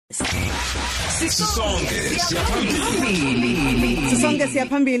Sisonke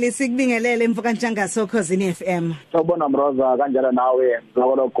siyaphambili sikubingelele mvuka Ntshangase okhosini FM. Sawubona Mroza kanjalo nawe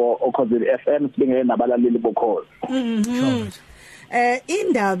ngoloko okhosini FM sibingelele nabalaleli bokhozi.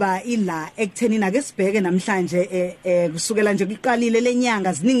 Indaba ila ekuthenini ake sibheke namhlanje kusukela nje kuqalile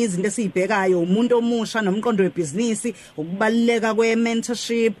lenyanga ziningi izinto esizibhekayo umuntu omusha nomqondo webhizinisi ukubaleka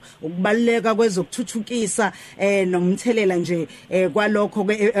kwe-mentorship ukubaleka kwezokuthuthukisa nomthelela nje kwalokho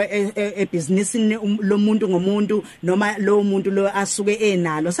ebhizinisini lomuntu ngomuntu noma lo muntu lo asuke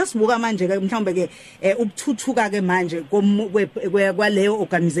enalo sasibuka manje ke mhlawumbe ke ukuthuthuka ke manje kwaleyo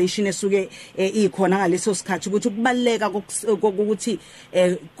organization esuke ikhona ngaleso sikhathi ukuthi ukubaleka ukuthi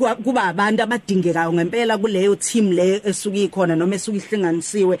kuba abantu abadingekayo ngempela kuleyo team le esuke ikhona noma esuke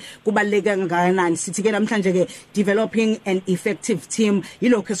ihlanganisiwe kubaleka kangakanani sithi ke namhlanje ke developing an effective team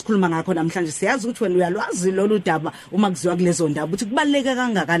yilokho esikhuluma ngakho namhlanje siyazi ukuthi wena uyalwazi lolu daba uma kuziwa kulezo ndaba ukuthi kubaleka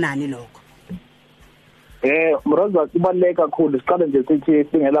kangakanani lokho Mroza kubaleka kakhulu siqale nje sithi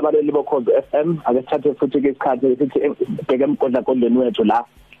singela abaleli bokhozi FM ake sithathe futhi ke isikhathi sithi bheke emgodlakodleni wethu la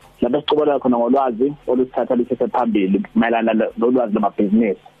sicobelelana khona ngolwazi olusithatha lisese phambili mayelana nolwazi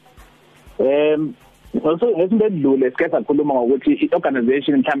lwamabhizinisi. Ngesinto edlule sike sakhuluma ngokuthi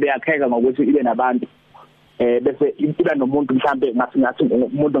i-organization mhlambe yakheka ngokuthi ibe nabantu bese iba nomuntu mhlambe ngathi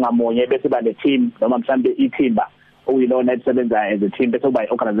umuntu ngamunye bese ba le team noma mhlambe ithimba oyilona elisebenza as a team bese kuba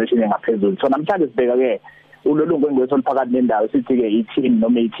i-organization engaphezulu. So namhlanje sibheka ke ulolungu engwethu oluphakathi nendawo sithi ke i-team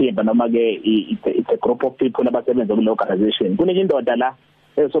noma ithimba noma ke it's a group of people abasebenza kule organization. Kunenye indoda la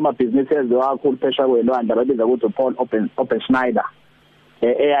esomabhizinisi eziwakhulu phesha kwelwandle ababiza ukuthi Paul Open Schneider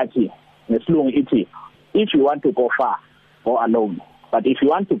eyathi nesilungu ithi if you want to go far go alone but if you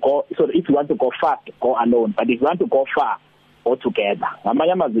want to go fast go alone but if you want to go far go together.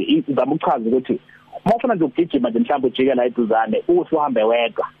 Ngamanye amazwi izama ukuchaza ukuthi mawufuna nje ukugijima nje mhlawumbe ujike la eduzane uthi uhambe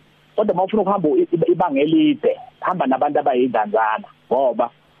wedwa kodwa mawufuna ukuhamba ibanga elide hamba nabantu abayidanzana ngoba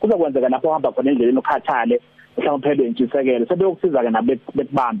kuzokwenzeka lapho uhamba khona endleleni ukhathale mhlawumbe phela intshisekelo sebeyokusiza ke nabo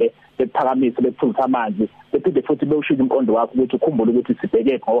bekubambe bekuphakamise bekuphutha amanzi bephinde futhi bewushila umqondo wakho ukuthi ukhumbule ukuthi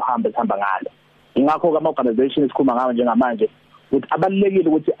sibheke ngohambe sihamba ngalo. Ingakho ama organization esikhuluma ngawo njengamanje ukuthi abalekile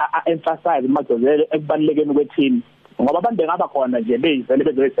ukuthi emphasize magcozelo ekubalekeni kweteam ngoba abantu bengaba khona nje bezele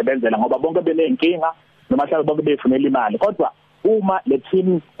bezoyisebenzela ngoba bonke benenkinga noma mhlawumbe bonke befunela imali kodwa uma le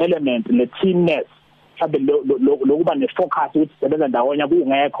team element le teamness mhlawumbe lokuba ne-focus ukuthi sebenza ndawonye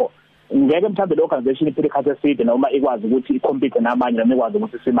kungekho ngeke mhlawumbe le organization iphile ikhathi eside noma ikwazi ukuthi icompete namanye noma ikwazi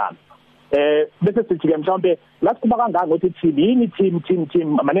ukuthi simame. Bese sithi ke mhlawumbe lasikhuma kangaka ukuthi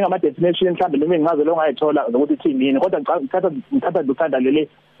team amaningi ama destination mhlawumbe noma ingaze lo ngayithola ukuthi team yini kodwa ngithatha duthanda leli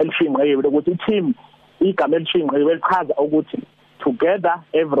elifingqiwe ukuthi team igama elifingqiwe lichaza ukuthi together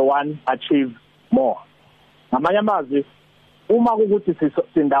everyone achieve more. Ngamanye amazwi uma ukuthi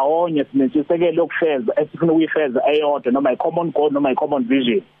sindawonye sinentshisekelo yokufeza esifuna ukuyifeza eyodwa noma i-common goal noma i-common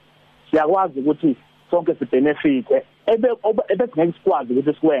vision siyakwazi ukuthi sonke sibenefite ebesingeke sikwazi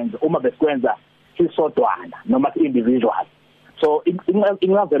ukuthi sikwenze uma besikwenza sisodwana noma individual. So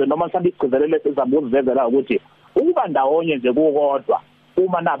incazelo noma mhlawumbe igcizelele sizabuza vezela ukuthi ukuba ndawonye nje kukodwa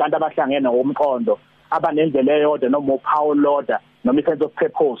uma nabantu abahlangene ngomqondo abanendlela eyodwa noma uphawu lodwa noma i-sense of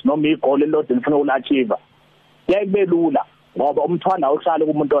purpose noma igoal elodwa nifuna ukulachieve kuyebe lula ngoba umthwalo awuhlali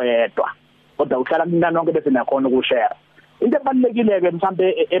kumuntu oyedwa kodwa uhlala kunani nonke bese nakhona ukushare. Into ebalekile ke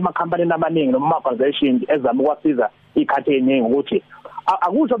mhlambe emakhampani amaningi noma ama-organization ezama ukwasiza ikhathi eningi ukuthi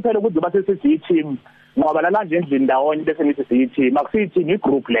akusho phela ukuthi base sithi team ngoba lalanje endlini ndawonye bese nithi siyi team akusiyi team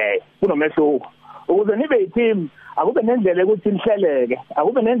igroup leyo kunomehluko ukuze nibe i-team akube nendlela ukuthi nihleleke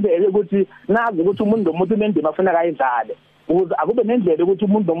akube nendlela ukuthi nazi ukuthi umuntu nomuntu unendima afuna kayidlale ukuze akube nendlela ukuthi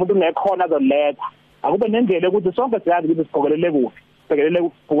umuntu nomuntu unekhona azoletha akube nendlela ukuthi sonke siyazi ukuthi siqokelele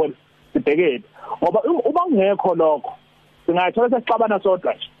kuphi sibhekele ngoba uma ungekho lokho singayithola sesixabana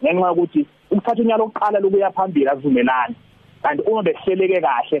sodwa nje ngenxa ukuthi ukuthatha unyalo oqala lokuya phambili azivumelani kanti uma behleleke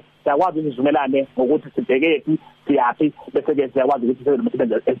kahle siyakwazi ukuzivumelane ngokuthi sibhekephi siyaphi bese ke siyakwazi ukuthi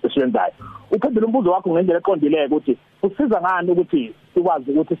sisebenze esisebenzayo. Uphendula umbuzo wakho ngendlela eqondile ukuthi usiza ngani ukuthi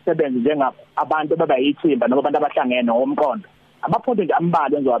sikwazi ukuthi sisebenze njengabantu ababayithimba noma abantu abahlangene ngomqondo. Amaphondo nje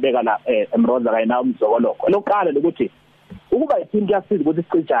ambalwa engizowabeka la eMroza kanye nawo umzokoloko. Lokuqala ukuthi ukuba i-team kuyasiza ukuthi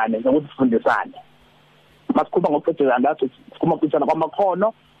sicijane nokuthi sifundisane. Masikhuluma ngokucijana lapho sikhuluma ngokucijana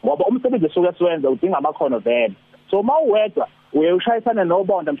kwamakhono ngoba umsebenzi esuke siwenza udinga amakhono vele. So mawuwedwa uyashayisana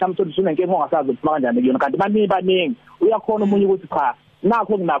nobonda mhlawumbe uthi unenkinga ongasazi ukuphuma kanjani kuyona kanti baningi uyakhona umunye ukuthi cha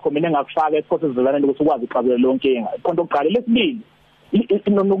nakho mina engakufaka esikhathi sizolana ukuthi ukwazi ukuxazulula lonke inkinga. Ikhonto oqala lesibili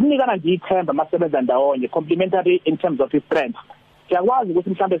nokunikana nje ithemba masebenza ndawonye complementary in terms of strength siyakwazi ukuthi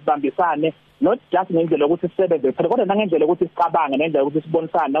mhlambe sibambisane not just ngendlela ukuthi sisebenze phela kodwa nangendlela ukuthi sicabange ngendlela ukuthi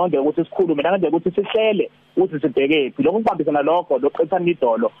sibonisane ngendlela ukuthi sikhulume ngendlela ukuthi sihlele ukuthi sibhekephi lokho kubambisana lokho loqhethana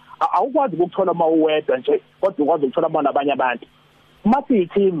idolo awukwazi ukuthola uma uwedwa nje kodwa ukwazi ukuthola uma nabanye abantu uma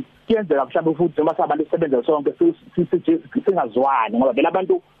siyi-team kuyenzeka mhlawumbe futhi uma sabantu sisebenza sonke singazwani ngoba vele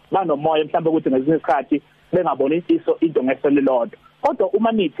abantu banomoya mhlawumbe ukuthi ngesinye isikhathi bengaboni into ngeselelodwa kodwa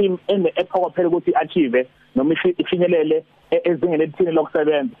uma ni-team ephokophela ukuthi achieve noma ifinyelele ezingeni elithini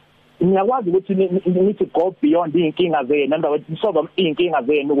lokusebenza ngiyakwazi ukuthi nithi go beyond inkinga zenu njengoba nisolve inkinga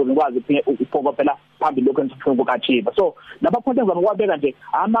zenu ukuze nikwazi ukuphokophela phambili lokho enifuna ukuachieve so lapha point engizama ukwabeka nje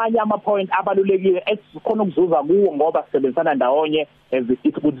amanye ama-point abalulekile esikhona ukuzuza kuwo ngoba sisebenzisana ndawonye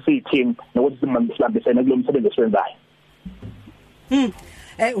as ukuthi siyi-team nokuthi sibambisene kulo msebenzi esiwenzayo.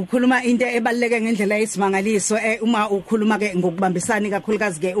 Ukhuluma into ebaluleke ngendlela yesimangaliso uma ukhuluma ke ngokubambisana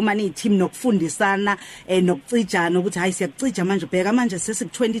kakhulukazi ke uma ni team nokufundisana nokucijana ukuthi hayi siyakucija manje ubheka manje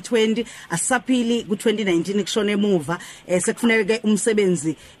sesiku 2020 asaphili ku 2019 kushona emuva sekufuneka ke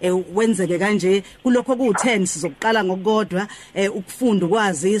umsebenzi wenzeke kanje kulokho ku10 sizokuqala ngokukodwa ukufunda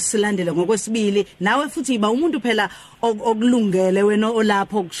ukwazi silandele ngokwesibili nawe futhi iba umuntu phela okulungele wena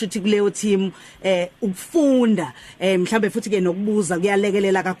olapho ukushuthi kuleyo team ukufunda mhlambe futhi ke nokubuza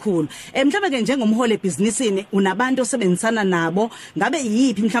kuyalekelela kakhulu mhlambe ke njengomholi ebusinessini unabantu osebenzisana nabo ngabe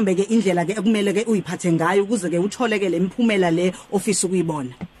yipi mhlambe ke indlela ke ekumele ke uyiphathe ngayo ukuze ke uthole ke lemphumela le ofisa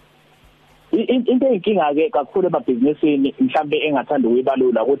ukuyibona into eyinkinga ke kakhulu ebabhizinisini mhlambe engathanda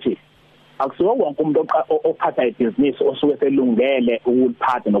ukuyibalula ukuthi akusiwo wonke umuntu ophatha ibhizinisi osuke selungele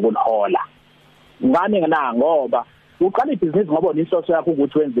ukuliphatha nokulihola ngani ngana ngoba uqala ibhizinisi ngoba uninhloso yakho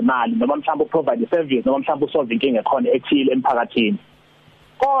ukuthi wenze imali noma mhlawumbe uprovide service noma mhlawumbe usolve inkinga ekhona ethile emphakathini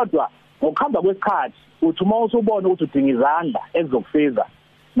kodwa ngokuhamba kwesikhathi uthi uma usubona ukuthi udinga izandla ezizokusiza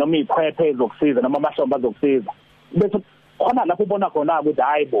noma izikhwephe ezizokusiza noma amahlombe azokusiza bese khona lapho ubona khona ukuthi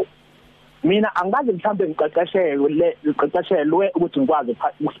hayibo mina angazi mhlawumbe ngiqeqeshelwe ukuthi ngikwazi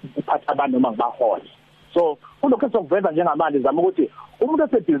ukuphatha abantu noma ngibahole so kulokho esokuveza njengamanje zama ukuthi umuntu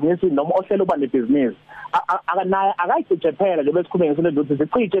osebhizinisi noma ohlela uba nebhizinisi akanaye akayicije phela nje besikhuluma ngesinto ukuthi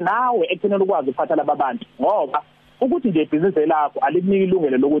sicije nawe ekuthenela ukwazi ukuphatha laba bantu ngoba ukuthi nje ibhizinisi lakho alikuniki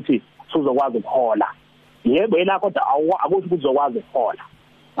ilungelo lokuthi uzokwazi ukuhola yebo elakho kodwa akuthi uzokwazi ukuhola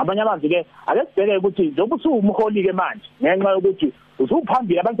abanye abantu ke ake sibheke ukuthi njengoba usumholi ke manje ngenxa yokuthi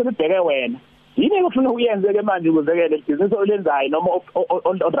usuphambili abantu sebebheke wena yini ufuna ukuyenza ke manje ukuzekele ibhizinisi olenzayo noma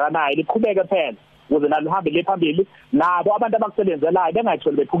odranayo liqhubeke phela ukuze nalo lihambe lephambili nabo abantu abakusebenzelayo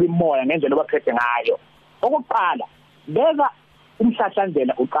bengayitholi bephuka imoya ngendlela abaphethe ngayo okokuqala beka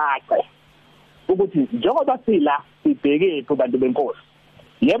umhlahlandlela ucace ukuthi njengoba sila sibheke abantu benkosi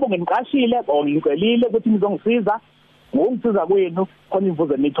yebo ngimqashile ngimcelile ukuthi nizongisiza ngokungisiza kwenu khona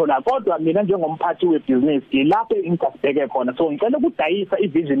imvuzo enithola kodwa mina njengomphathi webusiness ilapho engisibheke khona so ngicela ukudayisa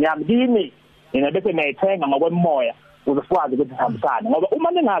ivision yami kini mina bese nayithenga ngokwemoya ukuze sikwazi ukuthi sihambisane ngoba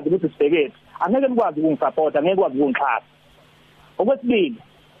uma ningazi ukuthi sibhekephi angeke nikwazi ukungisupport angeke nikwazi ukungixhasa okwesibili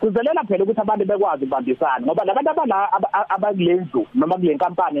kuzelela phela ukuthi abantu bekwazi ukubambisana ngoba labantu abakulendlu noma kule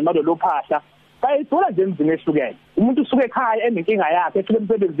nkampani noma lo phahla bayidula nje emzini ehlukene umuntu usuke ekhaya enenkinga yakhe efike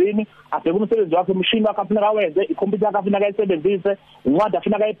emsebenzini abheke umsebenzi wakhe umshini wakhe afuna kawenze ikhompyutha yakhe afuna kayisebenzise incwadi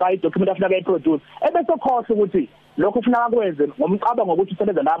afuna kayibhaye document afuna kayiproduce ebese khohle ukuthi lokho ufuna akwenze ngomcabango ngokuthi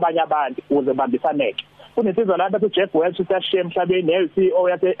usebenza nabanye abantu ukuze bambisaneke kunesizwe la bathi Jeff Welch usashiya emhlabeni ne-CEO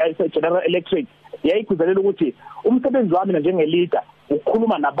yakhe General Electric yayigcizelela ukuthi umsebenzi wami njengeleader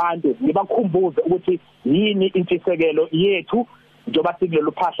ukukhuluma nabantu ngibakhumbuze ukuthi yini intshisekelo yethu njoba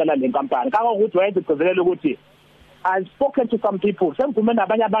sikulelo phahla la lenkampani kangokuthi wayezigcizelela ukuthi I've spoken to some people sengikhulume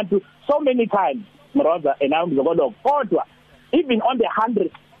nabanye abantu so many times mroza enayo ngizokolo kodwa even on the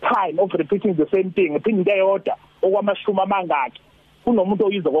 100th time of repeating the same thing iphinde eyodwa okwamashumi amangaki kunomuntu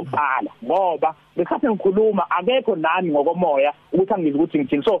oyizwe kokuqala ngoba lesikhathi ngikhuluma akekho nami ngokomoya ukuthi angizwe ukuthi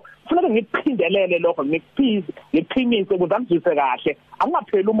ngithini so kufanele ngiphindelele lokho ngiphimise ukuze angizwise kahle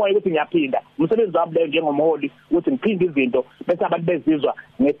angapheli umoya ukuthi ngiyaphinda umsebenzi wami leyo njengomholi ukuthi ngiphinde izinto bese abantu bezizwa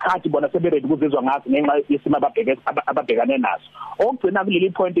ngekhathi bona seberedi ukuzizwa ngazi ngenxa yesimo ababhekane naso okugcina kuleli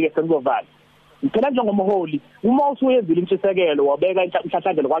point ke sengizovala phela njengomholi uma usuyenzile intshisekelo wabeka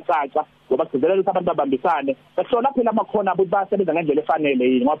inhlahlandlela kwacaca ngoba sizelela ukuthi abantu babambisane behlola phela amakhona ukuthi basebenza ngendlela efanele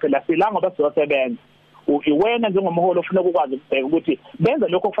yini ngoba phela sila ngoba siyosebenza uwena njengomholi ofuna ukwazi ukubheka ukuthi benza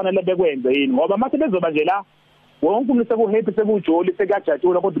lokho kufanele bekwenze yini ngoba mase bezoba nje la wonke umuntu sekuhappy sekujoli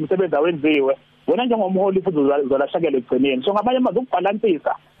sekuyajatshula kodwa umsebenzi awenziwe wena njengomholi futhi uzolashakela ekugcineni so ngabanye amaze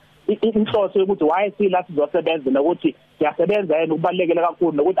ukubalansisa inhloso yokuthi why sila sizosebenza nokuthi siyasebenza yena ukubalekela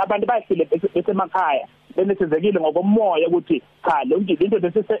kakhulu nokuthi abantu bayahlile besemakhaya benesizekile ngokomoya ukuthi cha le into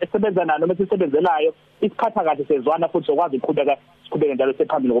esisebenza nayo noma sisebenzelayo isikhatha kahle sezwana futhi sokwazi siqhubeke njalo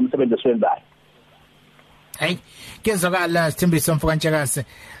sephambili ngomsebenzi esiwenzayo. Hey, kezwakala Sthembiso mfoka Ntshangase.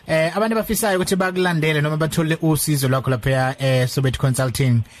 Abantu bafisayo ukuthi bakulandele noma bathole usizo lwakho lapha Sobethu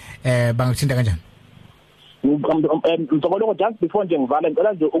Consulting bangakuthinta kanjani? Ngizokolo just before nje ngivala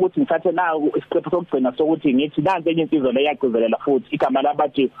ngicela nje ukuthi ngithathe nawo isiqephu sokugcina sokuthi ngithi nansi enye insizwa leyagcizelela futhi igama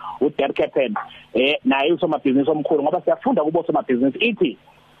labathi uDerek Captain naye usomabhizinisi omkhulu ngoba siyafunda kubo somabhizinisi ithi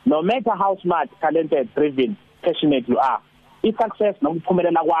no matter how smart, talented, driven, passionate you are, i-success noma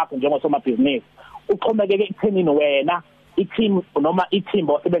uphumelela kwakho njengosomabhizinisi uxhomekeke ekuthenini wena i-team noma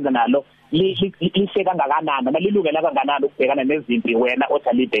ithimba osebenza nalo lihle kangakanani noma lilungela kangakanani ukubhekana nezimpi wena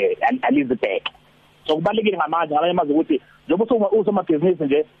alizibheke. So kubalekile ngamanje ngabamazi ukuthi njengoba usomabhizinisi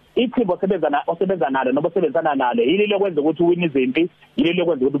nje ithimba osebenza nalo noma osebenzana nalo yile lokwenza ukuthi uwine izimpi, yile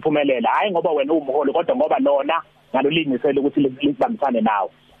lokwenza ukuthi uphumelele, hayi ngoba wena umholi kodwa ngoba lona ngalo lingisele ukuthi libambisane nawe.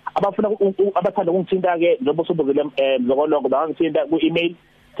 Abafuna abathanda ukungithinta ke njengoba usubuzile mzokolongo bangangithinta ku-email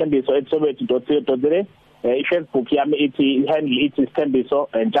sthembiso@sobethu.co.za, i-Facebook yami ithi handle ithi Sthembiso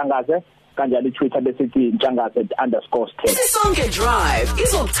Ntshangase, kanjalo i-Twitter besithi Ntshangase_Sthembiso. Sisonke Drive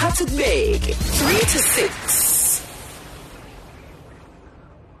izokuthatha kubeke 3 to 6